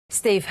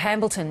Steve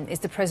Hambleton is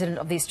the President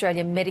of the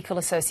Australian Medical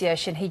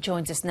Association. He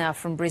joins us now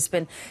from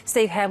Brisbane.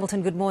 Steve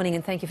Hambleton, good morning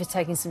and thank you for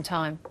taking some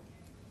time.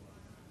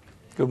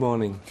 Good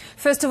morning.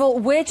 First of all,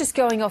 we're just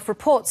going off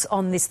reports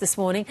on this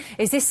morning.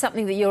 Is this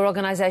something that your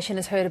organisation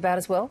has heard about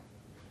as well?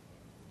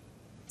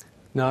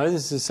 No,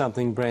 this is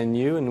something brand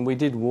new, and we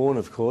did warn,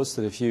 of course,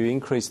 that if you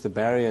increase the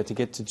barrier to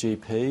get to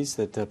GPs,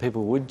 that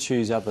people would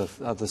choose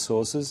other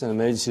sources, and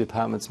emergency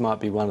departments might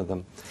be one of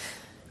them.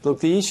 Look,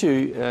 the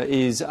issue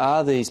is,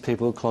 are these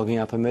people clogging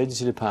up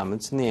emergency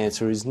departments? And the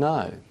answer is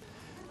no.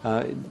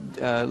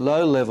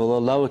 Low-level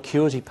or low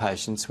acuity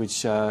patients, which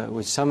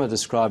some are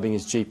describing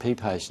as GP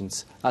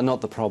patients, are not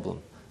the problem.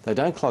 They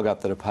don't clog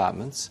up the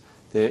departments.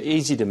 They're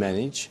easy to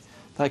manage.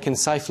 They can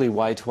safely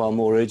wait while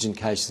more urgent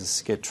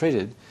cases get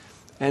treated.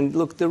 And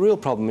look, the real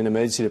problem in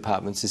emergency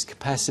departments is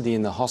capacity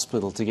in the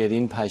hospital to get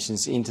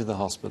inpatients into the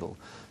hospital.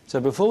 So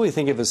before we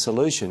think of a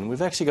solution,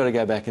 we've actually got to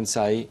go back and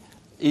say,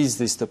 is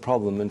this the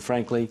problem? And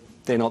frankly,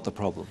 they're not the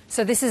problem.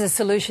 So this is a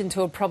solution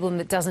to a problem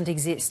that doesn't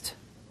exist?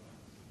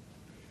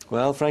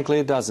 Well, frankly,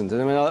 it doesn't. I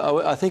mean,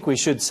 I think we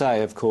should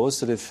say, of course,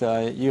 that if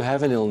you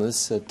have an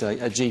illness that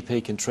a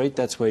GP can treat,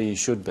 that's where you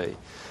should be.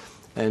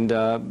 And,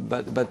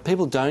 but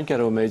people don't go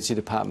to emergency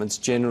departments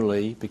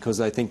generally because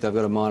they think they've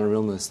got a minor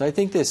illness. They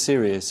think they're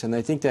serious and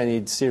they think they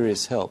need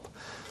serious help.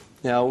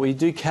 Now, we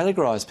do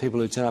categorise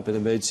people who turn up at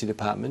an emergency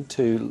department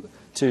to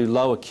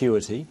low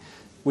acuity,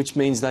 which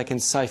means they can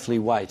safely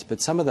wait, but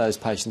some of those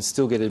patients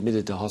still get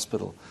admitted to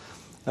hospital.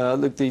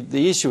 Look,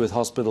 the issue with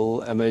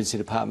hospital emergency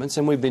departments,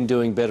 and we've been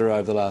doing better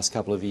over the last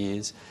couple of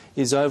years,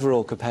 is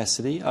overall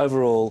capacity,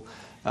 overall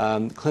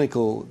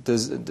clinical,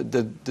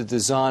 the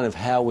design of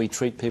how we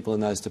treat people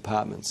in those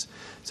departments.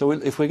 So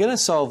if we're going to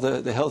solve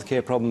the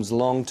healthcare problems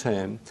long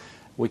term,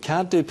 we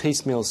can't do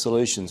piecemeal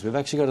solutions. We've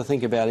actually got to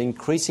think about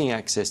increasing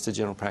access to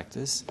general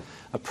practice,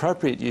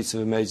 appropriate use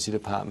of emergency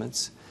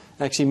departments,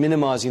 actually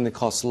minimising the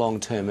costs long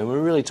term. And we're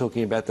really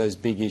talking about those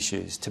big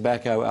issues: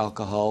 tobacco,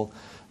 alcohol,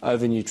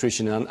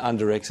 overnutrition and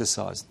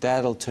under-exercise.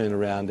 That'll turn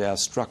around our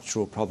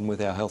structural problem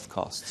with our health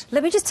costs.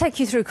 Let me just take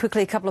you through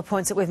quickly a couple of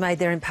points that we've made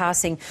there in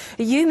passing.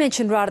 You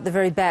mentioned right at the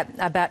very back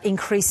about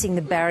increasing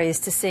the barriers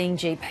to seeing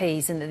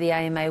GPs and that the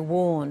AMA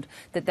warned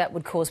that that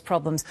would cause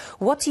problems.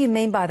 What do you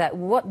mean by that?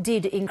 What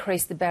did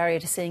increase the barrier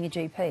to seeing a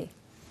GP?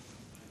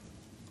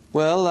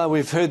 Well,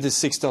 we've heard this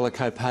 $6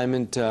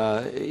 co-payment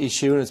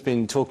issue, and it's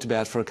been talked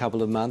about for a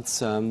couple of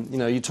months. You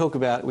know, you talk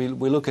about, we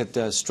look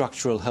at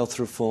structural health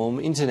reform.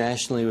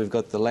 Internationally, we've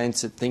got the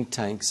Lancet think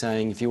tank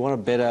saying if you want a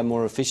better,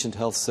 more efficient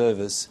health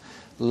service,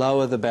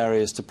 lower the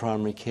barriers to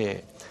primary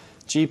care.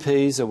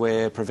 GPs are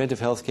where preventive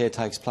health care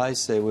takes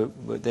place. They're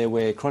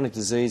where chronic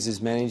disease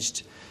is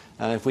managed.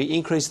 If we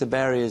increase the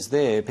barriers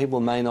there, people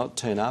may not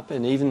turn up,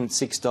 and even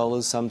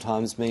 $6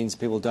 sometimes means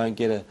people don't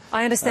get a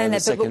I understand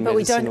that,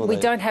 but we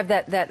don't have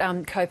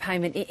that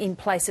co-payment in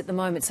place at the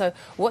moment. So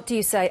what do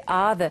you say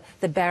are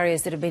the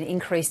barriers that have been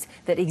increased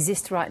that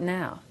exist right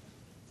now?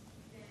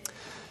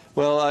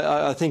 Well,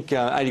 I think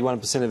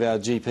 81% of our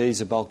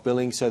GPs are bulk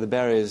billing, so the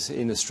barriers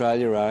in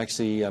Australia are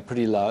actually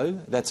pretty low.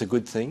 That's a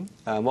good thing.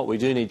 What we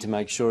do need to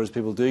make sure is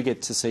people do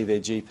get to see their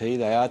GP,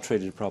 they are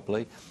treated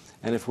properly.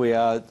 And if we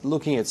are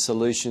looking at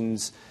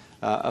solutions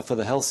for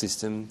the health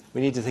system,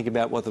 we need to think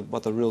about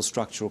what the real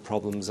structural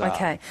problems are.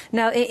 Okay.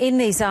 Now, in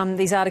these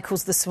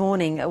articles this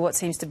morning, what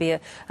seems to be,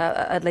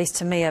 at least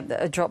to me,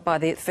 a drop by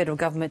the federal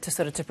government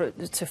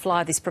to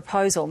fly this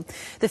proposal,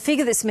 the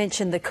figure that's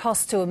mentioned, the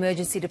cost to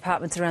emergency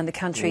departments around the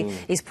country,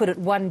 is put at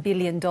 $1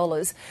 billion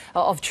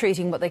of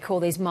treating what they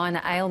call these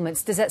minor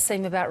ailments. Does that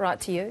seem about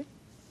right to you?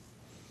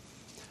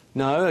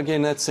 No,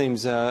 again, that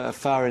seems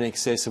far in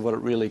excess of what it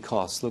really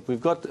costs. Look,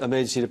 we've got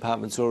emergency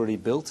departments already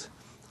built.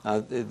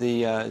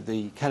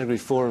 The Category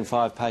 4 and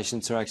 5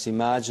 patients are actually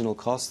marginal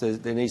costs.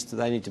 They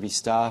need to be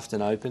staffed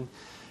and open.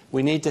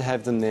 We need to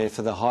have them there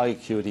for the high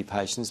acuity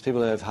patients,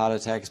 people who have heart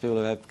attacks, people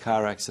who have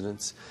car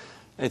accidents.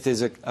 If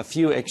there's a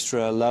few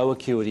extra low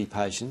acuity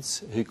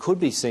patients who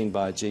could be seen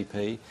by a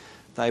GP,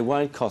 they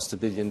won't cost $1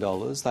 billion.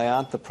 They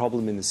aren't the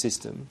problem in the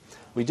system.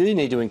 We do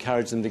need to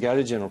encourage them to go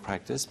to general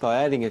practice.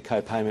 By adding a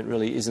co-payment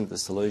really isn't the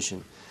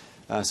solution.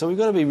 So we've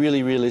got to be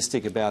really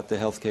realistic about the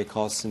healthcare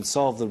costs and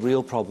solve the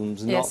real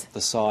problems, not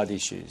the side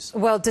issues.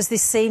 Well, does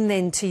this seem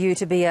then to you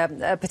to be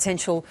a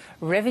potential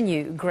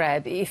revenue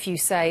grab if you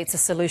say it's a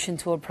solution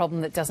to a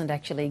problem that doesn't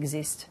actually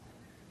exist?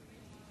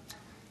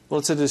 Well,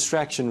 it's a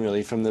distraction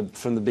really from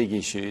the big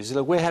issues.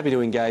 Look, we're happy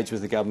to engage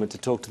with the government to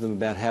talk to them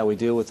about how we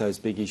deal with those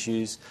big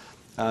issues.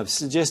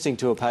 Suggesting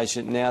to a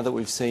patient, now that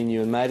we've seen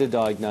you and made a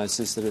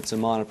diagnosis that it's a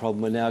minor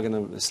problem, we're now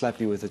going to slap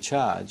you with a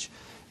charge,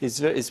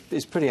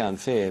 is pretty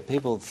unfair.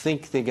 People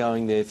think they're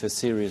going there for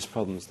serious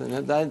problems.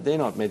 They're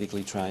not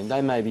medically trained.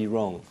 They may be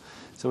wrong.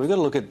 So we've got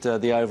to look at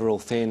the overall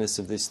fairness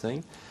of this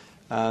thing.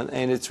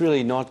 And it's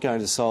really not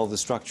going to solve the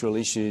structural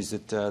issues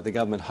that the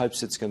government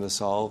hopes it's going to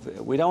solve.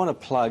 We don't want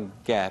to plug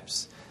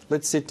gaps.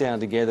 Let's sit down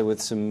together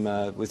with some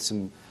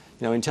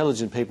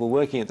intelligent people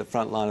working at the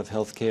front line of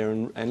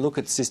healthcare and look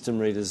at system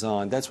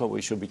redesign. That's what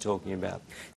we should be talking about.